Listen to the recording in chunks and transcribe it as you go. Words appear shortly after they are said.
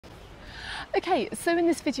Okay, so in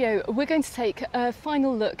this video we're going to take a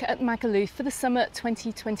final look at Magaluf for the summer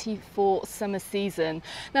 2024 summer season.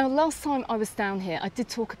 Now last time I was down here I did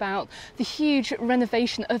talk about the huge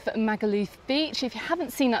renovation of Magaluf Beach. If you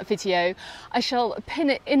haven't seen that video, I shall pin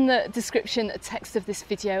it in the description text of this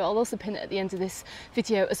video. I'll also pin it at the end of this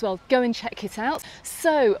video as well. Go and check it out.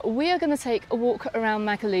 So we are going to take a walk around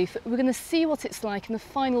Magaluf. We're going to see what it's like in the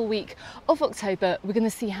final week of October. We're going to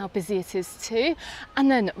see how busy it is too,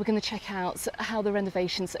 and then we're going to check out how the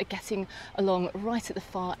renovations are getting along right at the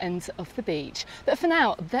far end of the beach. But for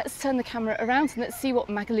now, let's turn the camera around and let's see what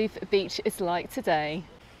Magaluf Beach is like today.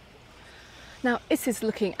 Now it is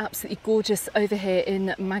looking absolutely gorgeous over here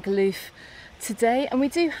in Magaluf today, and we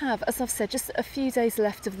do have, as I've said, just a few days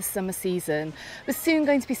left of the summer season. We're soon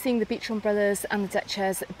going to be seeing the beach umbrellas and the deck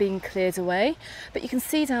chairs being cleared away, but you can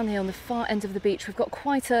see down here on the far end of the beach we've got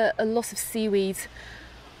quite a lot of seaweed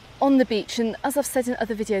on the beach, and as I've said in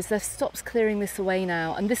other videos, they've stopped clearing this away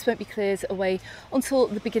now, and this won't be cleared away until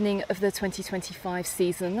the beginning of the 2025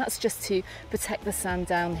 season, and that's just to protect the sand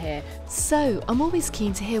down here. So I'm always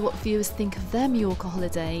keen to hear what viewers think of their Mallorca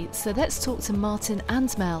holiday, so let's talk to Martin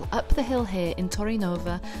and Mel up the hill here in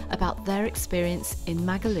Torrenova about their experience in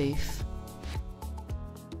Magaluf.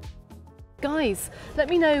 Guys, let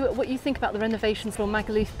me know what you think about the renovations on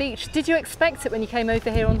Magaluf Beach. Did you expect it when you came over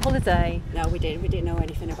here on holiday? No, we didn't. We didn't know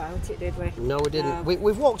anything about it, did we? No, we didn't. No.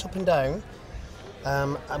 We've walked up and down,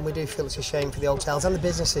 and we do feel it's a shame for the hotels and the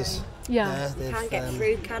businesses. Yeah. You can't get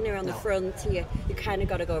through, can you, on the front? You kind of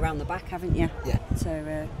got to go around the back, haven't you? Yeah.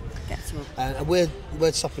 To get to them. And we're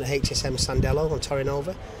stopping at HSM Sandello on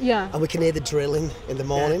Torrenova. Yeah. And we can hear the drilling in the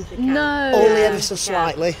morning. Yeah, no. Only ever so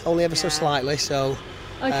slightly. Only ever so slightly. So.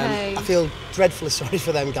 Okay. I feel dreadfully sorry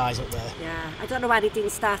for them guys up there. Yeah, I don't know why they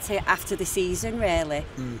didn't start it after the season, really.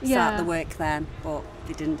 Start the work then, but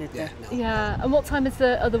they didn't, did they? No. Yeah, and what time is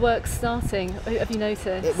the other work starting? Have you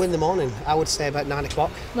noticed? In the morning, I would say about 9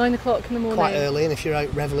 o'clock. 9 o'clock in the morning. Quite early, and if you're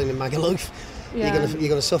out revelling in Magaluf, you're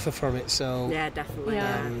gonna suffer from it. So yeah, definitely.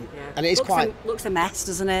 Yeah. And it is looks a mess,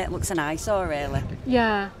 doesn't it? It looks an eyesore, really.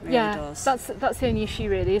 Yeah, really yeah. Does. That's the only issue,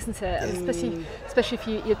 really, isn't it? And especially if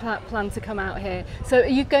you plan to come out here. So, are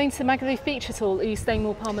you going to Magaluf Beach at all? Are you staying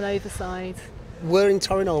more Palma Nova side? We're in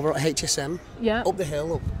Torrenova at HSM. Yeah. Up the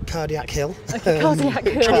hill, up Cardiac Hill. Okay, Cardiac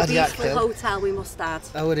Hill. And a beautiful hotel, we must add.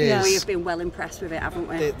 Oh, it is. Yeah. We have been well impressed with it, haven't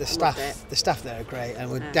we? The staff there are great, and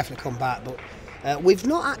we'd definitely come back. But we've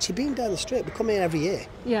not actually been down the strip. We come here every year.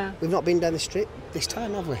 Yeah. We've not been down the strip this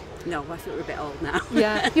time, have we? No, I think we're a bit old now.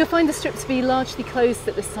 Yeah, you'll find the strip to be largely closed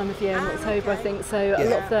at this time of year in October, I think. So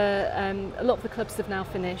a lot of the clubs have now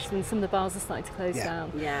finished, and some of the bars are starting to close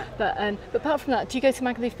down. Yeah. But apart from that, do you go to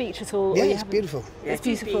Magaluf Beach at all? Yeah, it's beautiful. Yeah, it's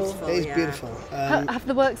beautiful. It is beautiful. Have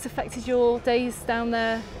the works affected your days down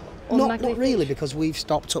there? Not really, because we've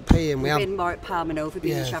stopped up here and we've been more at Palma Nova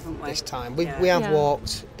Beach, haven't we? This time we have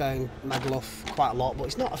walked down Magaluf quite a lot, but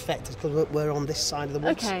it's not affected because we're on this side of the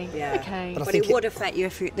woods. Okay. Yeah. Okay. But it would affect you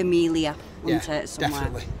if you're at the Melia, wouldn't it? Somewhere.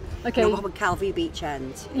 Definitely. Okay. What about Calvi Beach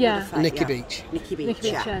End? Yeah. Nicky Beach. Nicky Beach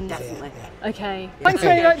End. Definitely. Yeah. Okay. Thanks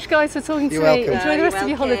very much, guys, for talking to me. Welcome. Enjoy the rest of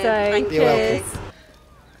your holiday. Thank you. Cheers.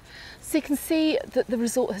 So you can see that the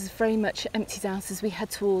resort has very much emptied out as we head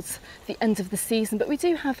towards the end of the season, but we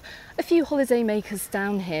do have a few holiday makers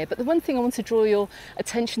down here. But the one thing I want to draw your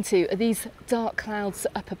attention to are these dark clouds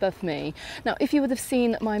up above me. Now, if you would have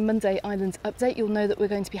seen my Monday Island update, you'll know that we're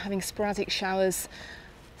going to be having sporadic showers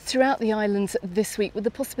throughout the island this week with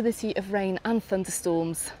the possibility of rain and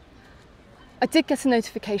thunderstorms. I did get a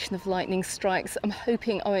notification of lightning strikes. I'm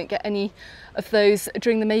hoping I won't get any of those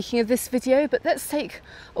during the making of this video, but let's take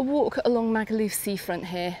a walk along Magaluf seafront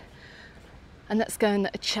here and let's go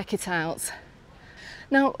and check it out.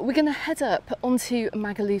 Now we're going to head up onto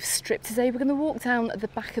Magaluf Strip today. We're going to walk down at the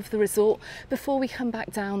back of the resort before we come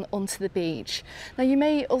back down onto the beach. Now you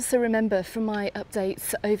may also remember from my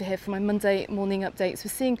updates over here, from my Monday morning updates,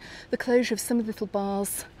 we're seeing the closure of some of the little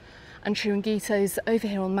bars and chiringuitos over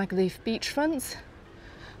here on Magaluf beachfront.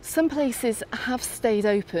 Some places have stayed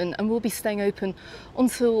open and will be staying open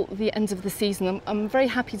until the end of the season. I'm very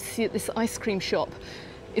happy to see that this ice cream shop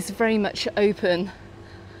is very much open,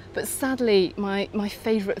 but sadly my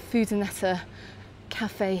favourite foodinetta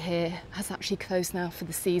cafe here has actually closed now for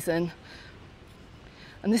the season.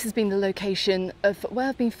 And this has been the location of where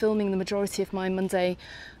I've been filming the majority of my Monday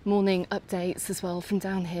morning updates as well, from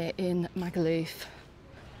down here in Magaluf.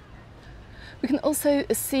 We can also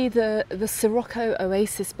see the Sirocco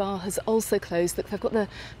Oasis bar has also closed. Look, they've got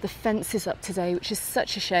the fences up today, which is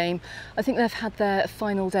such a shame. I think they've had their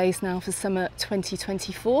final days now for summer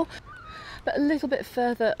 2024. But a little bit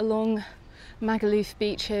further along Magaluf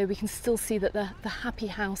Beach here, we can still see that the Happy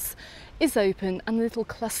House is open and a little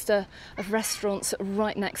cluster of restaurants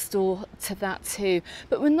right next door to that too.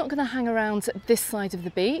 But we're not going to hang around this side of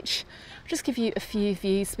the beach. I'll just give you a few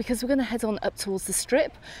views because we're going to head on up towards the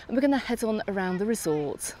Strip and we're going to head on around the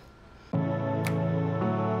resort.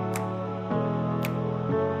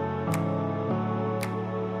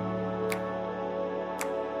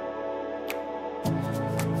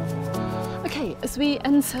 Okay, as we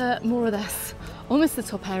enter more or less almost the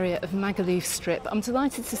top area of Magaluf Strip, I'm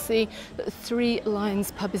delighted to see that the Three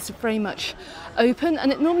Lions pub is very much open,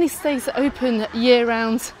 and it normally stays open year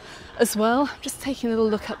round as well. Just taking a little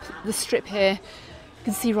look up the strip here, you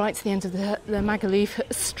can see right to the end of the Magaluf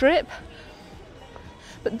Strip.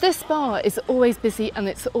 But this bar is always busy and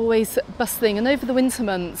it's always bustling, and over the winter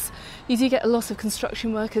months you do get a lot of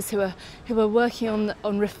construction workers who are working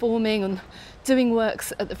on reforming and doing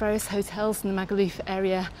works at the various hotels in the Magaluf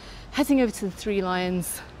area, heading over to the Three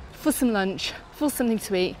Lions for some lunch, for something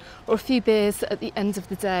to eat, or a few beers at the end of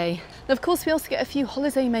the day. Now, of course, we also get a few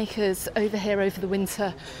holiday makers over here over the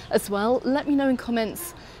winter as well. Let me know in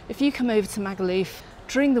comments if you come over to Magaluf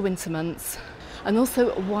during the winter months, and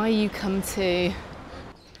also why you come to.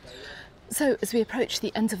 So as we approach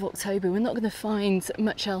the end of October, we're not going to find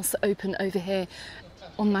much else open over here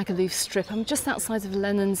on Magaluf Strip. I'm just outside of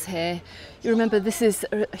Lennon's here. You remember this is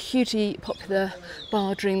a hugely popular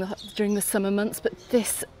bar during the summer months, but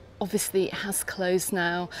this obviously has closed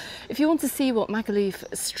now. If you want to see what Magaluf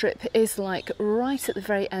Strip is like right at the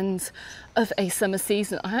very end of a summer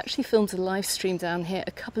season, I actually filmed a live stream down here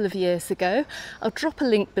a couple of years ago. I'll drop a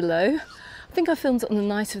link below. I think I filmed it on the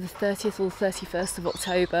night of the 30th or 31st of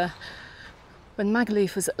October, when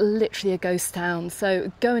Magaluf was literally a ghost town,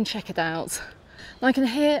 so go and check it out. Now, I can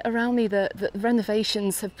hear around me that the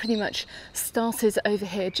renovations have pretty much started over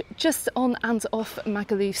here, just on and off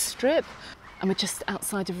Magaluf Strip, and we're just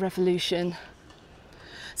outside of Revolution.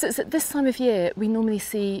 So it's at this time of year we normally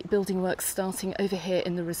see building works starting over here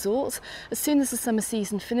in the resort. As soon as the summer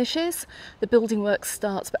season finishes, the building works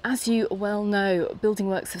start, but as you well know, building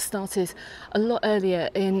works have started a lot earlier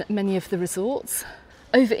in many of the resorts.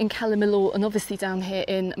 Over in Cala Millor and obviously down here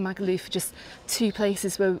in Magaluf, just two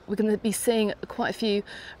places where we're going to be seeing quite a few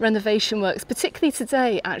renovation works, particularly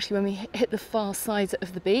today actually when we hit the far side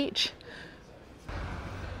of the beach.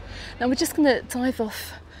 Now we're just going to dive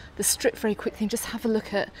off the strip very quickly and just have a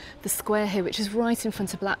look at the square here, which is right in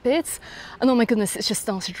front of Blackbeard's, and oh my goodness, it's just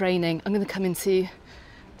started raining. I'm going to come into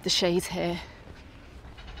the shade here.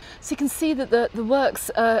 So you can see that the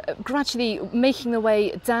works are gradually making their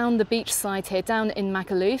way down the beach side here, down in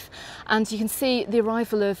Magaluf, and you can see the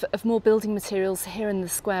arrival of more building materials here in the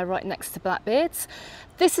square right next to Blackbeard's.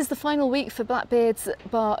 This is the final week for Blackbeard's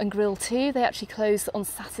Bar and Grill too. They actually close on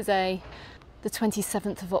Saturday, the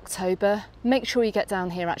 27th of October. Make sure you get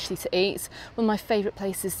down here actually to eat. One of my favourite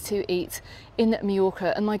places to eat in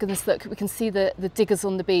Mallorca. And my goodness, look, we can see the diggers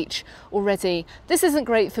on the beach already. This isn't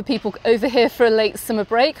great for people over here for a late summer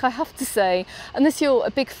break, I have to say, unless you're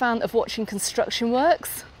a big fan of watching construction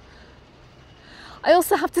works. I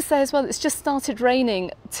also have to say as well, it's just started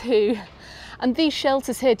raining too. And these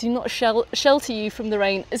shelters here do not shelter you from the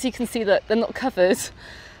rain. As you can see, that they're not covered.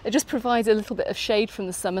 They just provide a little bit of shade from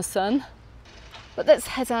the summer sun. But let's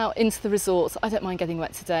head out into the resort. I don't mind getting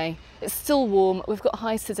wet today. It's still warm. We've got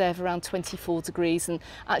highs today of around 24 degrees, and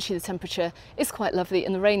actually the temperature is quite lovely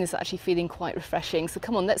and the rain is actually feeling quite refreshing. So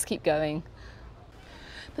come on, let's keep going.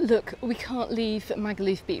 But look, we can't leave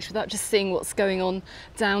Magaluf Beach without just seeing what's going on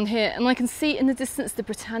down here. And I can see in the distance the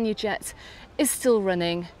Britannia jet is still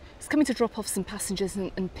running. It's coming to drop off some passengers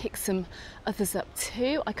and pick some others up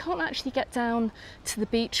too. I can't actually get down to the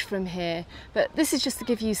beach from here, but this is just to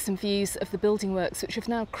give you some views of the building works which have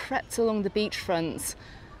now crept along the beachfront.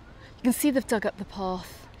 You can see they've dug up the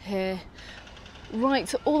path here,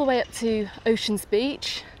 right all the way up to Ocean's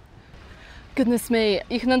Beach. Goodness me,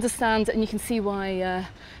 you can understand and you can see why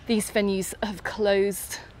these venues have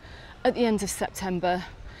closed at the end of September,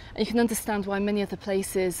 and you can understand why many other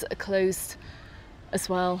places are closed as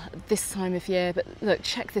well this time of year. But look,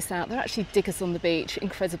 check this out, they're actually diggers on the beach,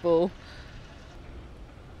 incredible.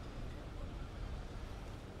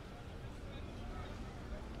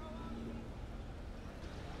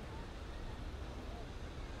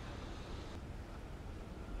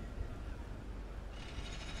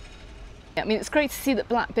 I mean, it's great to see that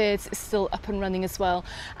Blackbeard's is still up and running as well,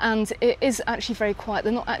 and it is actually very quiet.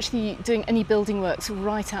 They're not actually doing any building works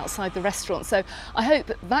right outside the restaurant, so I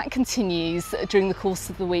hope that continues during the course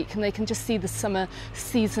of the week and they can just see the summer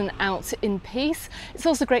season out in peace. It's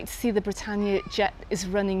also great to see the Britannia jet is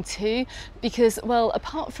running too, because, well,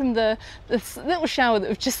 apart from the little shower that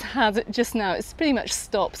we've just had just now, it's pretty much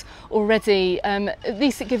stopped already. At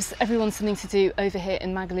least it gives everyone something to do over here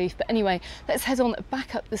in Magaluf. But anyway, let's head on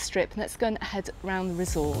back up the strip and let's go and head around the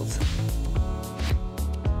resort.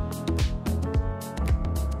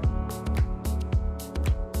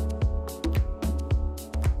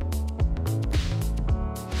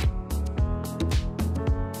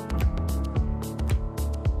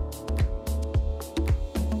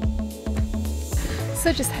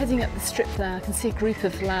 So just heading up the strip there, I can see a group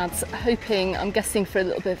of lads hoping, I'm guessing, for a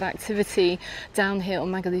little bit of activity down here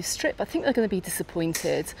on Magaluf strip. I think they're going to be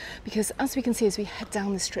disappointed because, as we can see as we head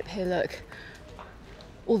down the strip here, look,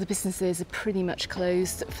 all the businesses are pretty much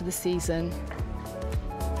closed for the season.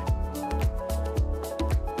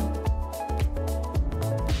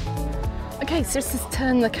 Okay, so let's just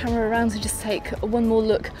turn the camera around and just take one more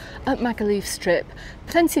look at Magaluf strip.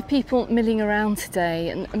 Plenty of people milling around today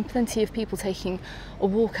and plenty of people taking a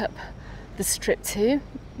walk up the strip too.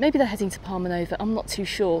 Maybe they're heading to Palma Nova, I'm not too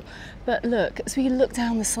sure. But look, as we look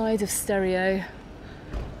down the side of Stereo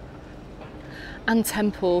and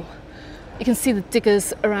Temple, you can see the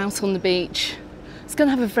diggers are out on the beach. Let's go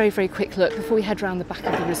and have a very, very quick look before we head around the back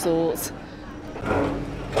of the resort.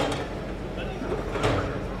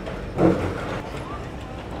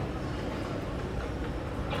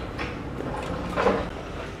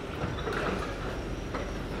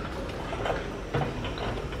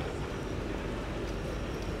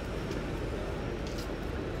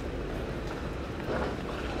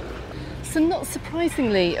 So not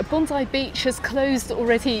surprisingly, Bondi Beach has closed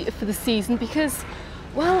already for the season because,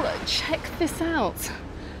 well, check this out.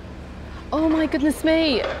 Oh my goodness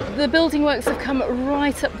me, the building works have come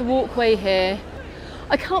right up the walkway here.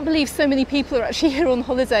 I can't believe so many people are actually here on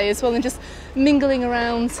holiday as well and just mingling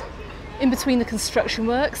around in between the construction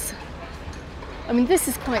works. I mean, this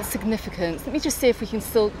is quite significant. Let me just see if we can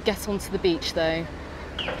still get onto the beach though.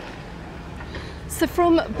 So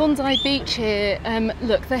from Bondi Beach here,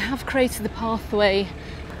 look, they have created the pathway.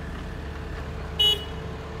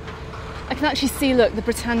 I can actually see, look, the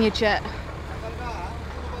Britannia jet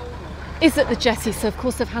is at the jetty, so of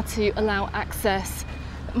course they've had to allow access.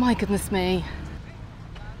 My goodness me.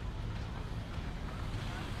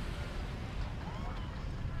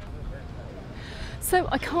 So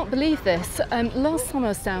I can't believe this. Last time I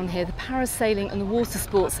was down here, the parasailing and the water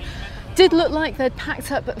sports did look like they'd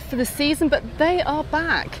packed up for the season, but they are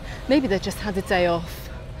back. Maybe they just had a day off.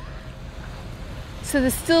 So they're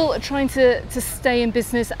still trying to stay in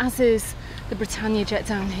business, as is the Britannia jet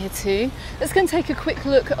down here too. Let's go and take a quick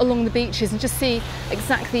look along the beaches and just see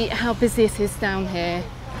exactly how busy it is down here.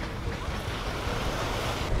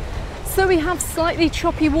 So we have slightly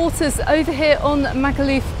choppy waters over here on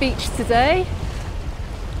Magaluf Beach today.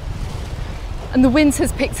 And the wind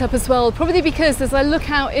has picked up as well, probably because as I look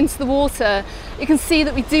out into the water, you can see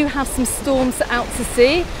that we do have some storms out to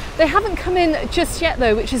sea. They haven't come in just yet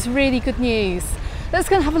though, which is really good news. Let's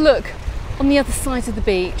go and have a look on the other side of the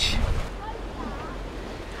beach.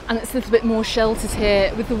 And it's a little bit more sheltered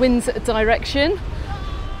here with the wind's direction.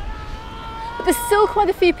 But there's still quite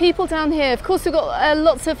a few people down here. Of course, we've got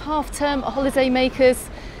lots of half-term holiday makers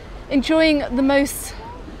enjoying the most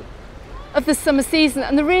of the summer season.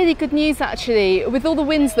 And the really good news actually, with all the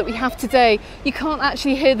winds that we have today, you can't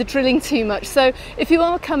actually hear the drilling too much. So if you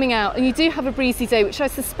are coming out and you do have a breezy day, which I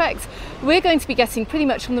suspect we're going to be getting pretty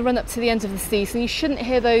much from the run up to the end of the season, you shouldn't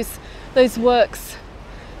hear those works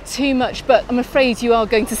too much, but I'm afraid you are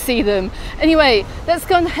going to see them. Anyway, let's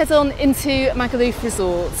go and head on into Magaluf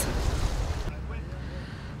Resort.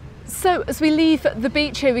 So as we leave the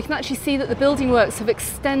beach here, we can actually see that the building works have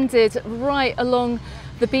extended right along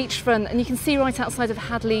the beachfront, and you can see right outside of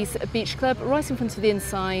Hadley's Beach Club, right in front of the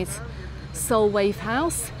inside Sol Wave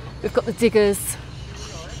House, we've got the diggers.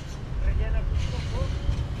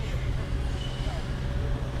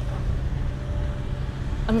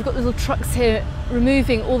 And we've got little trucks here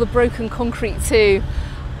removing all the broken concrete too,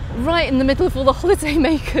 right in the middle of all the holiday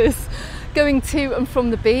makers going to and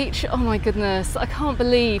from the beach. Oh my goodness, I can't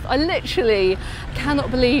believe, I literally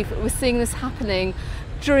cannot believe we're seeing this happening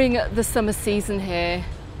during the summer season here.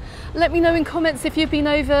 Let me know in comments if you've been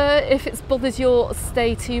over, if it's bothered your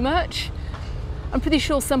stay too much. I'm pretty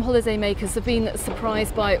sure some holiday makers have been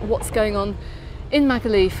surprised by what's going on in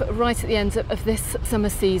Magaluf right at the end of this summer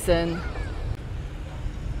season.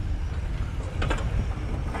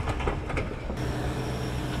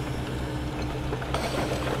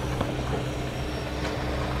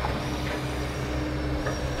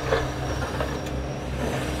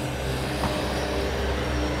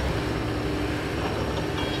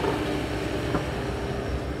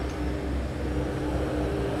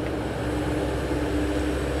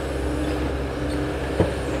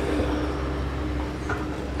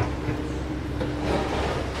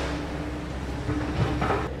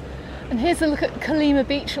 here's a look at Cala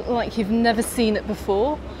Beach, like you've never seen it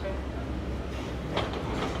before.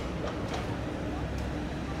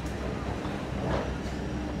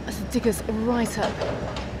 There's the diggers right up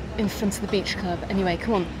in front of the beach club. Anyway,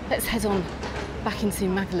 come on, let's head on back into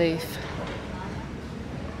Magaluf.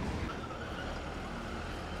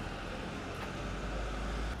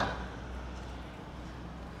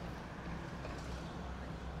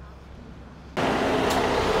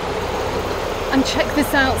 And check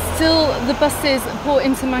this out, still the buses brought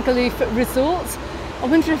into Magaluf Resort. I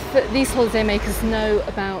wonder if these holidaymakers know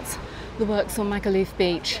about the works on Magaluf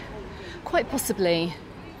Beach. Quite possibly.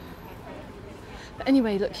 But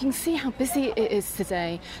anyway, look, you can see how busy it is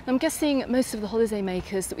today. I'm guessing most of the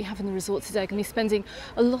holidaymakers that we have in the resort today are going to be spending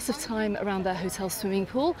a lot of time around their hotel swimming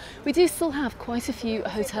pool. We do still have quite a few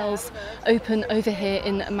hotels open over here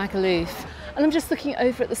in Magaluf. And I'm just looking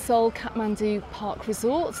over at the Seoul Kathmandu Park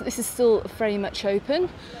Resort. This is still very much open.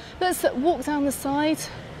 Let's walk down the side.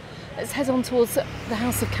 Let's head on towards the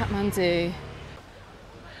House of Kathmandu.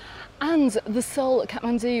 And the Seoul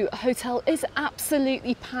Kathmandu Hotel is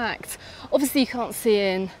absolutely packed. Obviously you can't see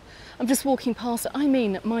in. I'm just walking past. I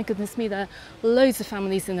mean, my goodness me, there are loads of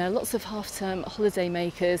families in there, lots of half-term holiday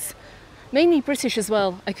makers, mainly British as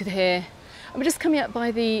well, I could hear. And we're just coming up by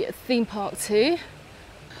the theme park too.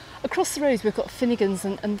 Across the road we've got Finnegan's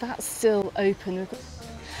and that's still open.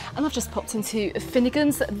 And I've just popped into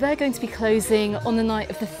Finnegan's. They're going to be closing on the night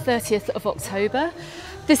of the 30th of October.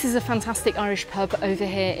 This is a fantastic Irish pub over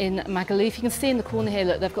here in Magaluf. You can see in the corner here,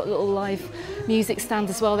 look, they've got a little live music stand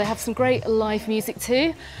as well. They have some great live music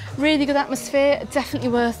too. Really good atmosphere, definitely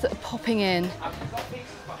worth popping in.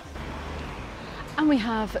 And we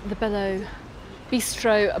have the Bello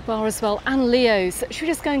Bistro bar as well, and Leo's. Should we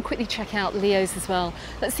just go and quickly check out Leo's as well?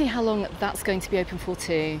 Let's see how long that's going to be open for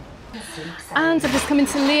too. And I've just come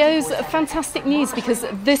into Leo's. Fantastic news, because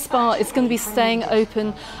this bar is going to be staying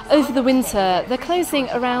open over the winter. They're closing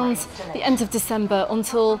around the end of December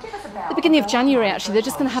until the beginning of January actually. They're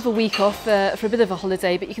just going to have a week off for a bit of a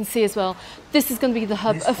holiday, but you can see as well, this is going to be the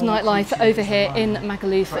hub of nightlife over here in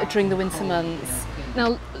Magaluf during the winter months.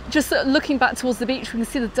 Now, just looking back towards the beach, we can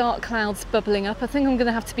see the dark clouds bubbling up. I think I'm going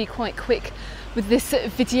to have to be quite quick with this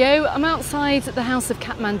video. I'm outside the House of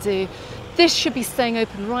Kathmandu. This should be staying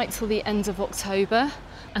open right till the end of October,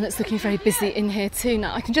 and it's looking very busy in here too.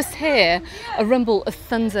 Now I can just hear a rumble of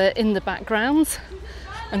thunder in the background.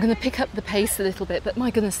 I'm going to pick up the pace a little bit, but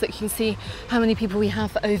my goodness, look, you can see how many people we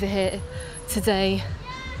have over here today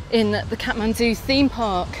in the Kathmandu theme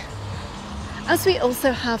park. As we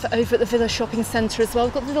also have over at the Villa Shopping Centre as well.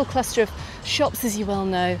 We've got a little cluster of shops, as you well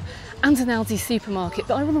know, and an Aldi supermarket,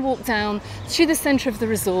 but I want to walk down through the centre of the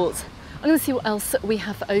resort. I'm going to see what else we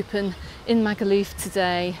have open in Magaluf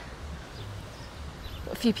today.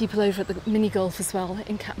 Got a few people over at the mini golf as well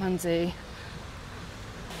in Kathmandu.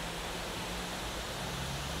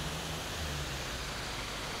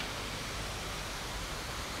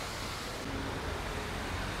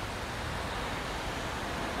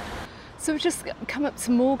 So we've just come up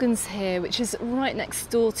to Morgan's here, which is right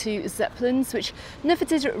next door to Zeppelin's, which never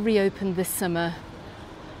did reopen this summer.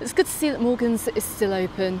 It's good to see that Morgan's is still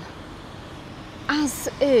open, as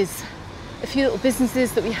is a few little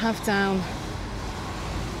businesses that we have down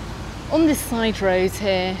on this side road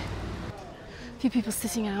here. A few people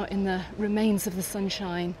sitting out in the remains of the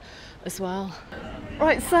sunshine as well.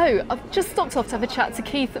 Right, so I've just stopped off to have a chat to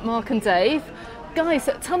Keith, Mark and Dave. Guys,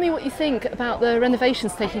 tell me what you think about the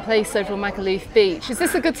renovations taking place over on Magaluf Beach. Is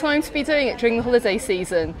this a good time to be doing it during the holiday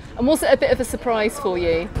season? And was it a bit of a surprise for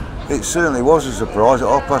you? It certainly was a surprise at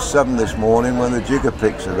 7:30 this morning when the jigger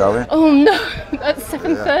picks are going. Oh no, at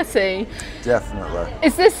 7:30? Yeah, definitely.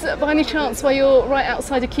 Is this by any chance why you're right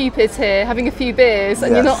outside of Cupid here having a few beers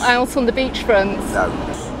and You're not out on the beachfront?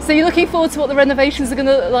 No. So you're looking forward to what the renovations are going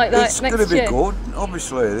to look like next year? It's going to be good,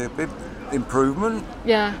 obviously. A big improvement,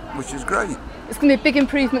 yeah, which is great. It's going to be a big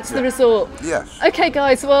improvement to the resort. Yes. Okay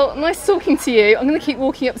guys, well, nice talking to you. I'm going to keep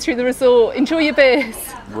walking up through the resort. Enjoy your beers.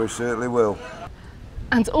 We certainly will.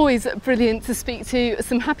 And always brilliant to speak to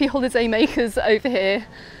some happy holiday makers over here.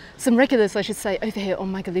 Some regulars, I should say, over here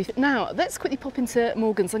on Magaluf. Now, let's quickly pop into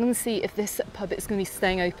Morgan's. I'm going to see if this pub is going to be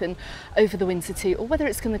staying open over the winter too, or whether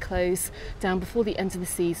it's going to close down before the end of the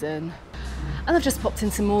season. And I've just popped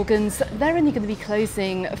into Morgan's. They're only going to be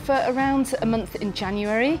closing for around a month in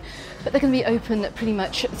January, but they're going to be open pretty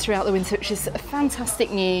much throughout the winter, which is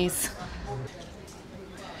fantastic news.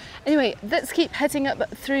 Anyway, let's keep heading up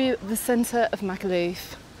through the centre of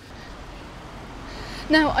Magaluf.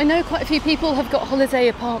 Now, I know quite a few people have got holiday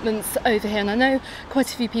apartments over here, and I know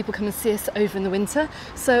quite a few people come and see us over in the winter.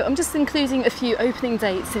 So I'm just including a few opening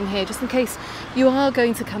dates in here, just in case you are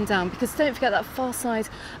going to come down, because don't forget that far side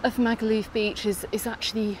of Magaluf Beach is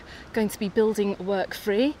actually going to be building work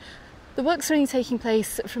free. The work's only taking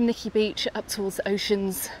place from Nicky Beach up towards the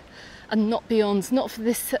oceans and not beyond, not for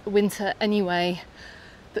this winter anyway.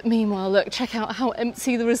 But meanwhile, look, check out how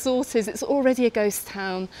empty the resort is. It's already a ghost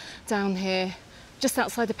town down here, just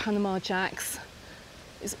outside of Panama Jacks.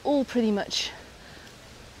 It's all pretty much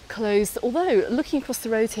closed. Although, looking across the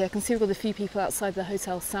road here, I can see we've got a few people outside the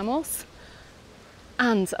Hotel Samos.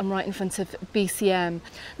 And I'm right in front of BCM.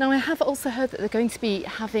 Now, I have also heard that they're going to be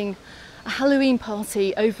having a Halloween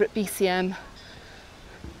party over at BCM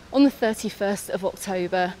on the 31st of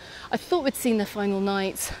October. I thought we'd seen the final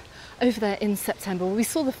night over there in September. We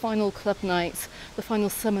saw the final club night, the final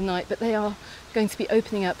summer night, but they are going to be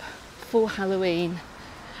opening up for Halloween.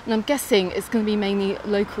 And I'm guessing it's going to be mainly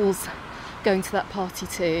locals going to that party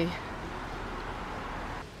too.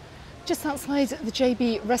 Just outside the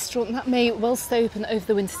JB restaurant, that may well stay open over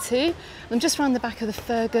the winter too. I'm just round the back of the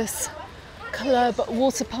Fergus Club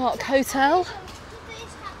Water Park Hotel.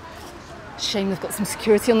 Shame they've got some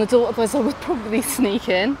security on the door, otherwise I would probably sneak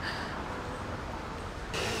in.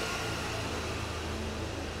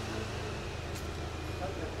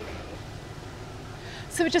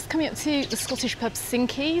 So we're just coming up to the Scottish pub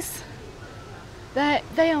Sinkies.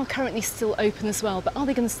 They are currently still open as well, but are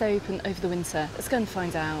they going to stay open over the winter? Let's go and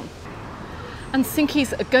find out. And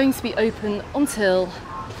Sinkies are going to be open until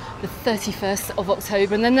the 31st of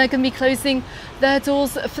October, and then they're going to be closing their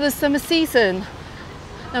doors for the summer season.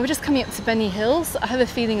 Now we're just coming up to Benny Hills. I have a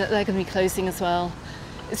feeling that they're going to be closing as well.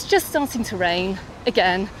 It's just starting to rain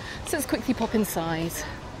again, so let's quickly pop inside.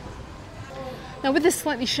 Now with this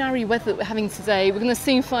slightly showery weather that we're having today, we're going to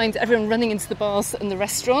soon find everyone running into the bars and the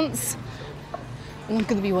restaurants. And I'm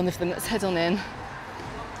going to be one of them. Let's head on in.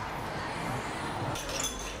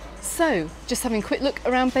 So, just having a quick look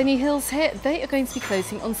around Benny Hills here. They are going to be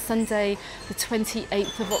closing on Sunday the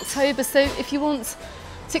 28th of October. So if you want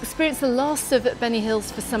to experience the last of Benny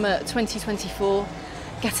Hills for summer 2024,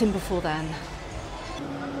 get in before then.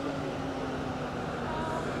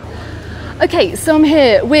 Okay, so I'm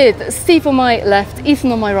here with Steve on my left,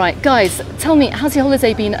 Ethan on my right. Guys, tell me, how's your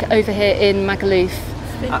holiday been over here in Magaluf?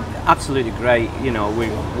 Absolutely great. You know,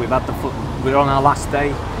 we've had we're on our last day.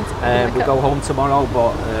 We go home tomorrow,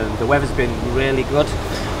 but the weather's been really good.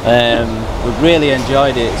 We've really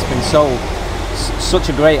enjoyed it. It's been such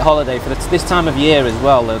a great holiday for this time of year as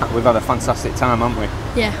well. We've had a fantastic time, haven't we?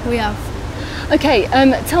 Yeah, we have. Okay,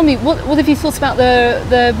 tell me, what have you thought about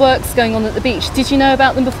the works going on at the beach? Did you know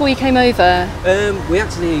about them before you came over? We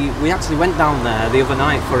actually went down there the other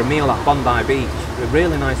night for a meal at Bondi Beach. A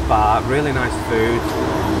really nice bar, really nice food.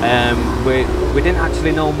 We didn't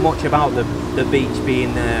actually know much about the beach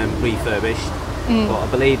being refurbished, but I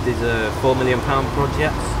believe there's a £4 million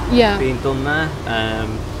project being done there.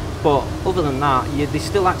 But other than that, there's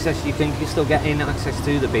still access. You can still get in access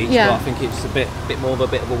to the beach, but I think it's a bit more of a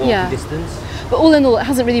walking distance. But all in all, it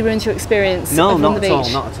hasn't really ruined your experience. No, not at all,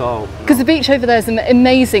 not at all. Because the beach over there is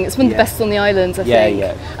amazing. It's one of the best on the island, I think.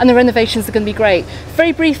 Yeah. And the renovations are going to be great.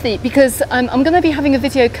 Very briefly, because I'm going to be having a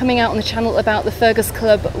video coming out on the channel about the Fergus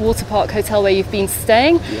Club Water Park Hotel where you've been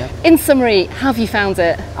staying. Yeah. In summary, how have you found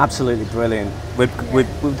it? Absolutely brilliant.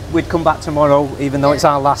 We'd come back tomorrow, even though it's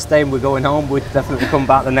our last day and we're going home. We'd definitely come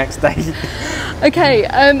back the next day. Okay,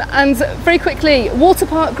 and very quickly, water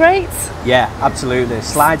park great? Yeah, absolutely.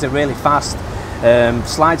 Slides are really fast.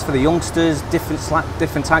 Slides for the youngsters,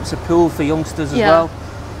 different types of pool for youngsters as well.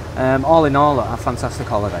 All in all, a fantastic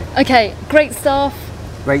holiday. Okay, great staff.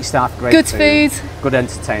 Great staff, great good food, good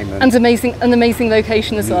entertainment, and an amazing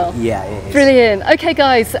location as well. Yeah, it is. Brilliant. Okay,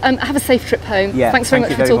 guys, have a safe trip home. Yeah, thanks very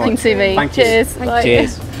much for talking to me. Thank you. Cheers. Bye.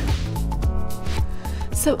 Cheers.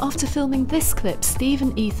 So after filming this clip, Steve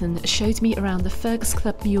and Ethan showed me around the Fergus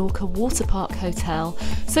Club Mallorca Water Park Hotel.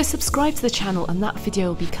 So subscribe to the channel and that video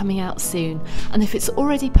will be coming out soon. And if it's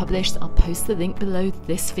already published, I'll post the link below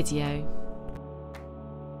this video.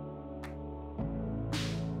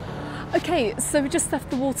 Okay, so we just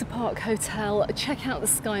left the Water Park Hotel. Check out the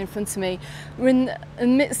sky in front of me. We're in the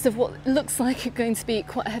midst of what looks like going to be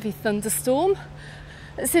quite a heavy thunderstorm.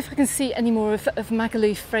 Let's see if I can see any more of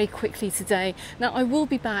Magaluf very quickly today. Now I will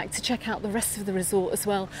be back to check out the rest of the resort as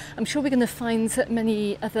well. I'm sure we're going to find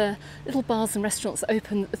many other little bars and restaurants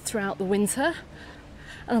open throughout the winter.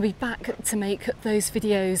 And I'll be back to make those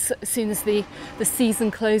videos as soon as the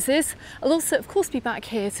season closes. I'll also of course be back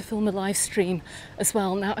here to film a live stream as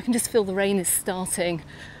well. Now I can just feel the rain is starting.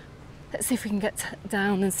 Let's see if we can get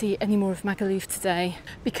down and see any more of Magaluf today,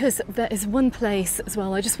 because there is one place as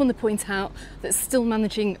well I just want to point out that's still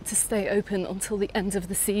managing to stay open until the end of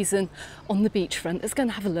the season on the beachfront. Let's go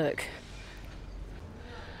and have a look.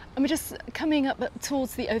 And we're just coming up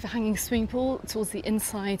towards the overhanging swimming pool, towards the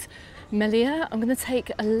inside Millor. I'm going to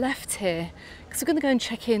take a left here because we're going to go and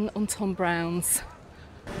check in on Tom Brown's.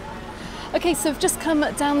 Okay, so I've just come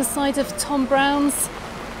down the side of Tom Brown's.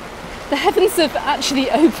 The heavens have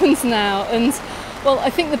actually opened now, and well, I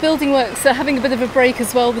think the building works are having a bit of a break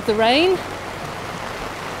as well with the rain.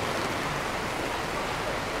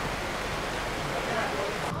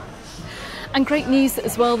 And great news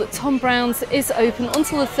as well that Tom Brown's is open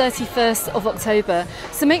until the 31st of October.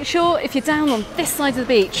 So make sure if you're down on this side of the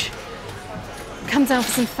beach, come down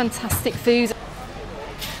for some fantastic food.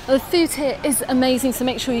 The food here is amazing, so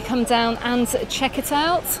make sure you come down and check it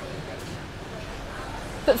out.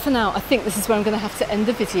 But for now, I think this is where I'm going to have to end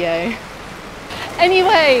the video.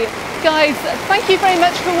 Anyway, guys, thank you very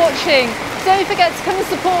much for watching. Don't forget to come and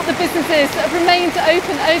support the businesses that have remained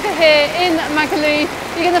open over here in Magaluf.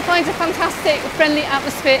 You're going to find a fantastic, friendly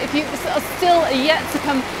atmosphere if you are still yet to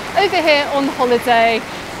come over here on holiday.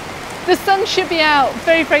 The sun should be out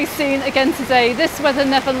very, very soon again today. This weather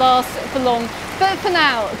never lasts for long. But for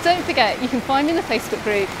now, don't forget, you can find me in the Facebook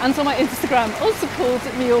group and on my Instagram, also called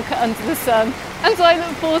Mallorca Under the Sun. And I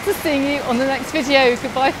look forward to seeing you on the next video.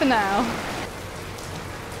 Goodbye for now.